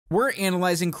We're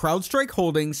analyzing CrowdStrike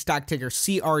Holdings, stock ticker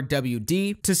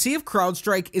CRWD, to see if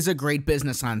CrowdStrike is a great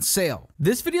business on sale.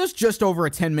 This video is just over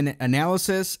a 10-minute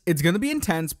analysis. It's going to be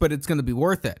intense, but it's going to be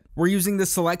worth it. We're using the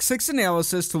Select 6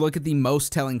 analysis to look at the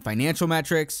most telling financial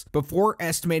metrics before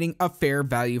estimating a fair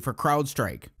value for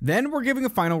CrowdStrike. Then we're giving a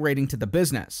final rating to the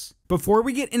business. Before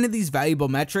we get into these valuable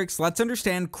metrics, let's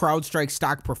understand CrowdStrike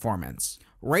stock performance.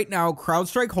 Right now,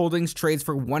 CrowdStrike Holdings trades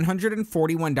for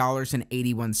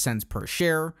 $141.81 per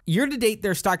share. Year to date,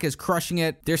 their stock is crushing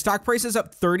it. Their stock price is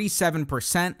up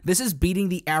 37%. This is beating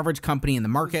the average company in the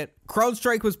market.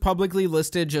 CrowdStrike was publicly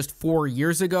listed just 4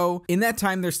 years ago. In that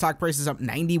time, their stock price is up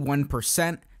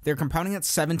 91%. They're compounding at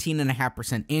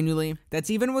 17.5% annually.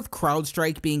 That's even with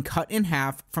CrowdStrike being cut in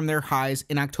half from their highs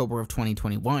in October of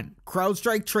 2021.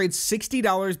 CrowdStrike trades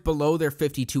 $60 below their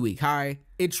 52-week high.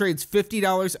 It trades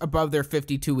 $50 above their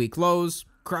 52-week lows.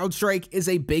 CrowdStrike is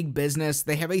a big business.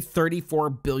 They have a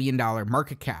 $34 billion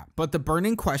market cap. But the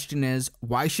burning question is,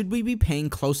 why should we be paying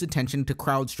close attention to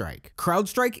CrowdStrike?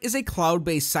 CrowdStrike is a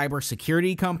cloud-based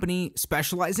cybersecurity company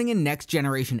specializing in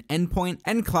next-generation endpoint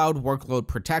and cloud workload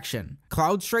protection.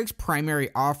 CrowdStrike's primary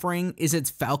offering is its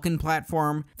Falcon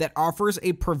platform that offers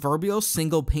a proverbial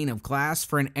single pane of glass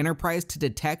for an enterprise to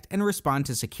detect and respond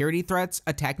to security threats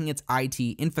attacking its IT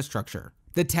infrastructure.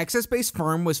 The Texas-based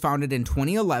firm was founded in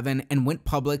 2011 and went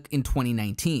public in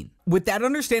 2019. With that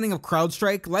understanding of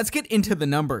CrowdStrike, let's get into the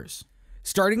numbers.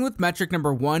 Starting with metric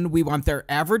number 1, we want their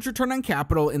average return on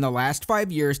capital in the last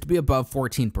 5 years to be above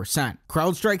 14%.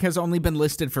 CrowdStrike has only been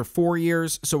listed for 4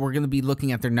 years, so we're going to be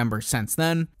looking at their numbers since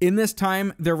then. In this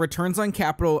time, their returns on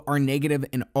capital are negative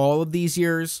in all of these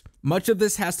years. Much of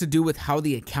this has to do with how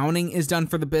the accounting is done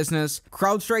for the business.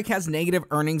 CrowdStrike has negative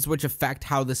earnings which affect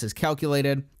how this is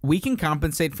calculated. We can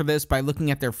compensate for this by looking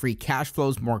at their free cash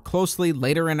flows more closely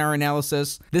later in our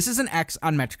analysis. This is an X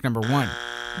on metric number 1.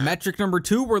 Metric number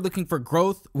 2, we're looking for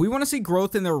growth. We want to see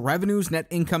growth in their revenues, net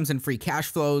incomes, and free cash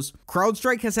flows.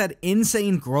 CrowdStrike has had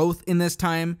insane growth in this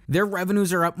time. Their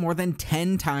revenues are up more than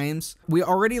 10 times. We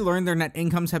already learned their net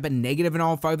incomes have been negative in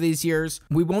all 5 of these years.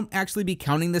 We won't actually be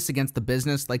counting this against the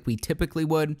business like we typically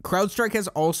would. CrowdStrike has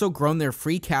also grown their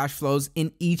free cash flows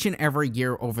in each and every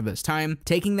year over this time,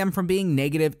 taking them from being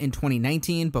negative in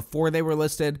 2019 before they were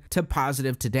listed to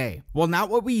positive today. While not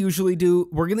what we usually do,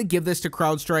 we're going to give this to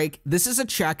CrowdStrike. This is a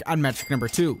check on metric number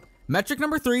 2. Metric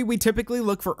number 3, we typically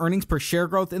look for earnings per share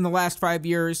growth in the last 5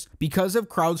 years. Because of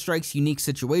CrowdStrike's unique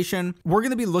situation, we're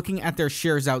going to be looking at their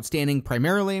shares outstanding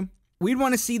primarily. We'd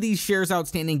want to see these shares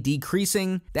outstanding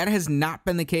decreasing. That has not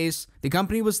been the case. The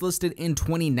company was listed in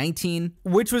 2019,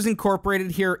 which was incorporated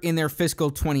here in their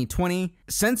fiscal 2020.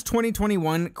 Since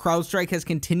 2021, CrowdStrike has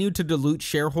continued to dilute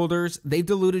shareholders. They've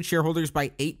diluted shareholders by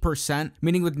 8%,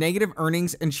 meaning with negative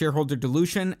earnings and shareholder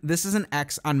dilution, this is an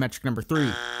X on metric number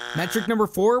 3. Metric number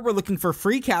 4, we're looking for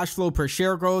free cash flow per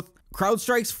share growth.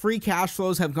 CrowdStrike's free cash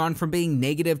flows have gone from being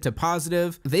negative to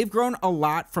positive. They've grown a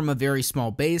lot from a very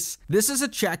small base. This is a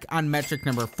check on metric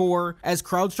number 4, as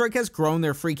CrowdStrike has grown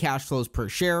their free cash flows per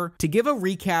share. To give a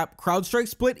recap, CrowdStrike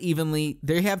split evenly.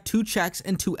 They have 2 checks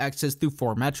and 2 X's through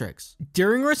 4 metrics.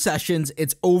 During recessions,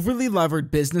 it's overly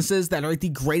levered businesses that are at the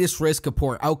greatest risk of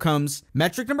poor outcomes.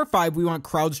 Metric number 5, we want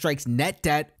CrowdStrike's net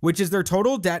debt, which is their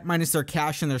total debt minus their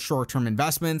cash and their short-term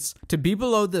investments, to be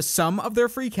below the sum of their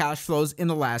free cash flows in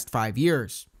the last 5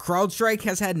 years. CrowdStrike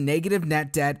has had negative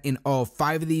net debt in all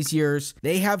 5 of these years.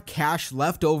 They have cash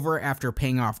left over after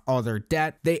paying off all their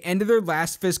debt. They ended their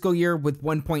last fiscal year with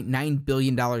 $1.9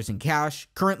 billion in cash.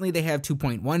 Currently, they have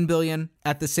 $2.1 billion.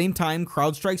 At the same time,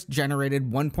 CrowdStrike's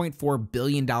generated $1.4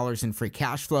 billion in free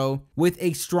cash flow. With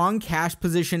a strong cash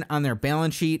position on their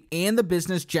balance sheet and the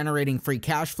business generating free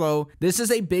cash flow, this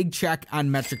is a big check on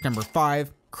metric number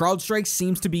 5. CrowdStrike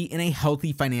seems to be in a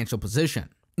healthy financial position.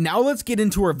 Now let's get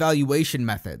into our valuation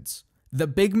methods. The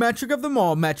big metric of them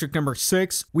all, metric number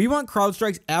 6, we want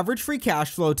CrowdStrike's average free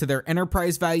cash flow to their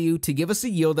enterprise value to give us a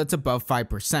yield that's above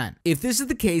 5%. If this is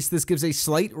the case, this gives a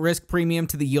slight risk premium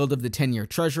to the yield of the 10-year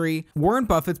treasury, Warren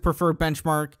Buffett's preferred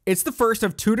benchmark. It's the first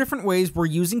of 2 different ways we're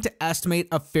using to estimate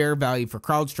a fair value for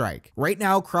CrowdStrike. Right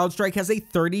now, CrowdStrike has a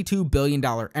 $32 billion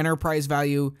enterprise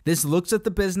value. This looks at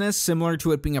the business similar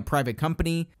to it being a private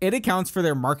company. It accounts for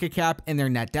their market cap and their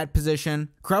net debt position.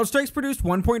 CrowdStrike's produced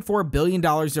 $1.4 billion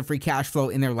of free cash flow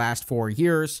in their last 4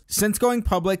 years. Since going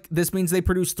public, this means they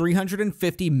produce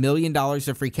 $350 million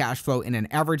of free cash flow in an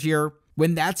average year.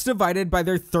 When that's divided by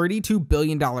their $32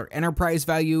 billion enterprise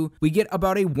value, we get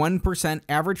about a 1%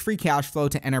 average free cash flow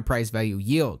to enterprise value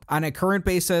yield. On a current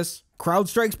basis,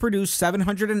 CrowdStrike's produced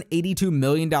 $782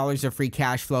 million of free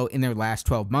cash flow in their last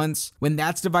 12 months. When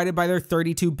that's divided by their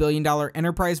 $32 billion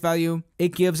enterprise value,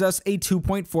 it gives us a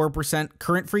 2.4%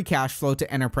 current free cash flow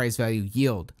to enterprise value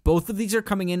yield. Both of these are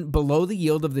coming in below the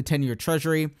yield of the 10-year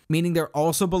treasury, meaning they're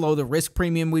also below the risk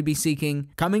premium we'd be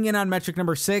seeking. Coming in on metric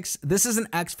number 6, this is an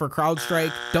X for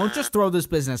CrowdStrike. Don't just throw this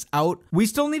business out. We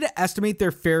still need to estimate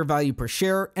their fair value per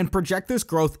share and project this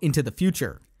growth into the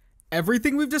future.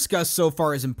 Everything we've discussed so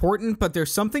far is important, but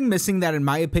there's something missing that in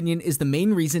my opinion is the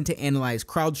main reason to analyze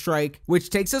CrowdStrike, which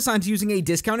takes us onto using a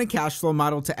discounted cash flow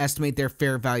model to estimate their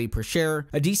fair value per share.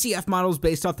 A DCF model is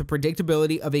based off the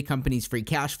predictability of a company's free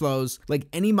cash flows. Like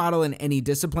any model in any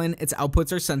discipline, its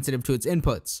outputs are sensitive to its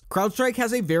inputs. CrowdStrike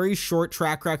has a very short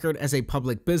track record as a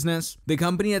public business. The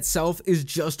company itself is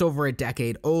just over a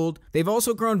decade old. They've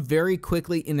also grown very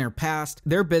quickly in their past.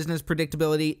 Their business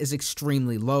predictability is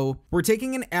extremely low. We're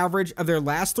taking an average of their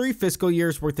last 3 fiscal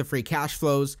years worth of free cash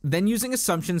flows, then using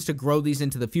assumptions to grow these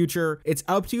into the future. It's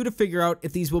up to you to figure out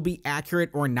if these will be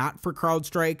accurate or not for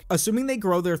CrowdStrike. Assuming they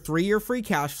grow their 3-year free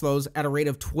cash flows at a rate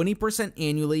of 20%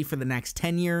 annually for the next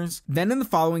 10 years, then in the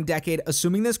following decade,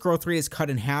 assuming this growth rate is cut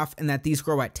in half and that these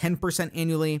grow at 10%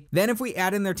 annually, then if we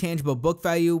add in their tangible book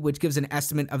value, which gives an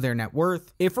estimate of their net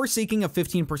worth, if we're seeking a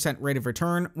 15% rate of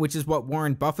return, which is what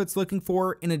Warren Buffett's looking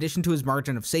for in addition to his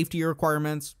margin of safety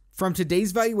requirements, from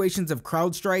today's valuations of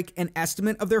CrowdStrike, an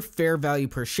estimate of their fair value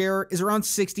per share is around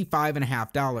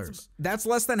 $65.50. That's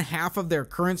less than half of their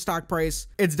current stock price.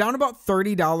 It's down about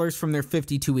 $30 from their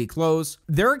 52-week lows.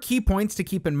 There are key points to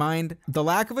keep in mind. The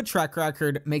lack of a track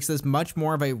record makes this much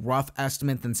more of a rough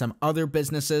estimate than some other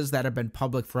businesses that have been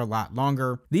public for a lot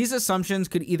longer. These assumptions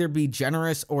could either be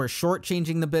generous or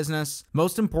shortchanging the business.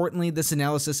 Most importantly, this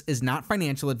analysis is not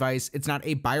financial advice. It's not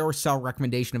a buy or sell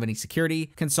recommendation of any security.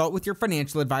 Consult with your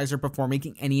financial advisor before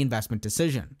making any investment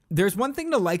decision. There's one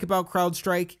thing to like about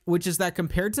CrowdStrike, which is that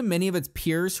compared to many of its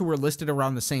peers who were listed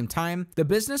around the same time, the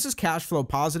business is cash flow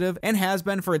positive and has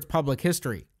been for its public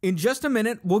history. In just a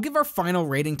minute, we'll give our final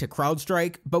rating to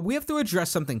CrowdStrike, but we have to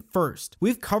address something first.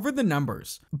 We've covered the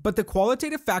numbers, but the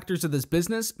qualitative factors of this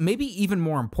business may be even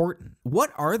more important.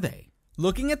 What are they?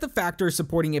 Looking at the factors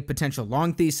supporting a potential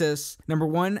long thesis, number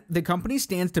 1, the company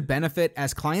stands to benefit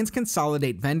as clients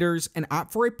consolidate vendors and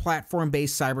opt for a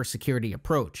platform-based cybersecurity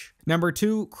approach. Number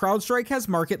 2, CrowdStrike has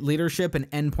market leadership in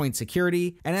endpoint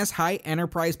security and has high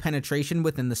enterprise penetration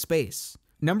within the space.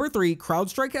 Number 3,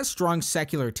 CrowdStrike has strong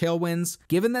secular tailwinds,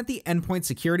 given that the endpoint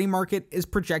security market is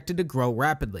projected to grow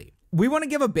rapidly. We want to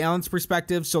give a balanced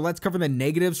perspective, so let's cover the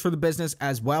negatives for the business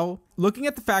as well. Looking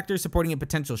at the factors supporting a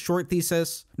potential short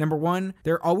thesis, number 1,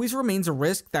 there always remains a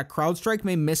risk that CrowdStrike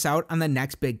may miss out on the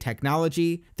next big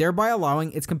technology, thereby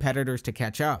allowing its competitors to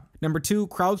catch up. Number 2,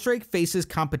 CrowdStrike faces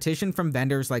competition from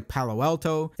vendors like Palo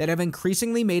Alto that have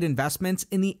increasingly made investments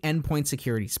in the endpoint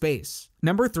security space.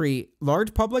 Number 3,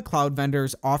 large public cloud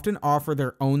vendors often offer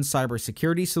their own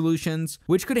cybersecurity solutions,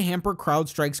 which could hamper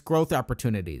CrowdStrike's growth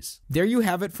opportunities. There you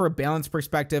have it for a balanced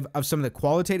perspective of some of the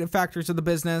qualitative factors of the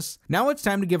business. Now it's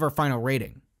time to give our final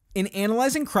rating. In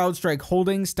analyzing CrowdStrike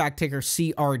Holdings, stock ticker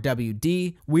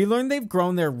CRWD, we learned they've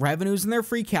grown their revenues and their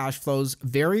free cash flows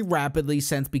very rapidly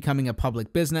since becoming a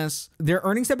public business. Their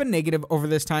earnings have been negative over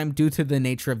this time due to the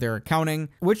nature of their accounting,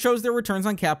 which shows their returns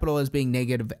on capital as being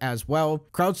negative as well.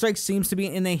 CrowdStrike seems to be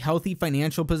in a healthy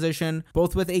financial position,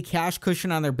 both with a cash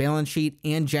cushion on their balance sheet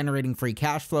and generating free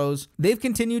cash flows. They've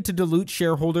continued to dilute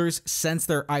shareholders since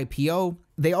their IPO.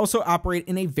 They also operate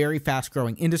in a very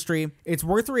fast-growing industry. It's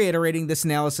worth reiterating this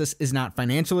analysis is not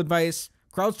financial advice.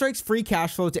 CrowdStrike's free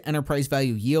cash flow to enterprise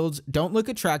value yields don't look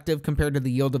attractive compared to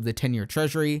the yield of the 10-year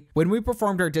treasury. When we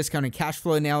performed our discounted cash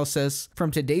flow analysis,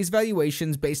 from today's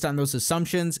valuations based on those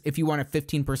assumptions, if you want a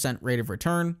 15% rate of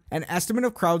return, an estimate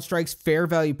of CrowdStrike's fair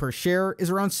value per share is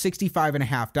around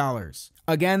 $65.50.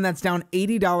 Again, that's down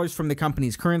 $80 from the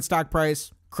company's current stock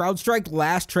price. CrowdStrike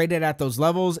last traded at those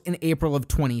levels in April of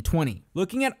 2020.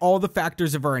 Looking at all the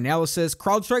factors of our analysis,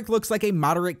 CrowdStrike looks like a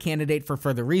moderate candidate for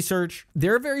further research.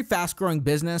 They're a very fast-growing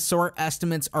business, so our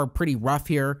estimates are pretty rough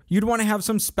here. You'd want to have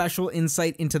some special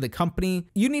insight into the company.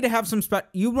 You want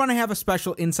to have a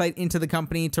special insight into the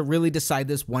company to really decide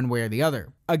this one way or the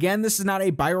other. Again, this is not a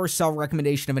buy or sell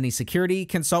recommendation of any security.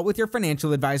 Consult with your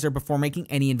financial advisor before making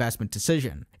any investment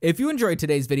decision. If you enjoyed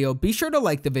today's video, be sure to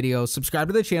like the video, subscribe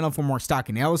to the channel for more stock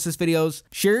analysis videos,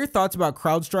 share your thoughts about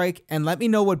CrowdStrike, and let me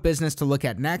know what business to look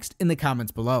at next in the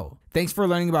comments below. Thanks for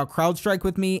learning about CrowdStrike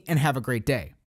with me, and have a great day.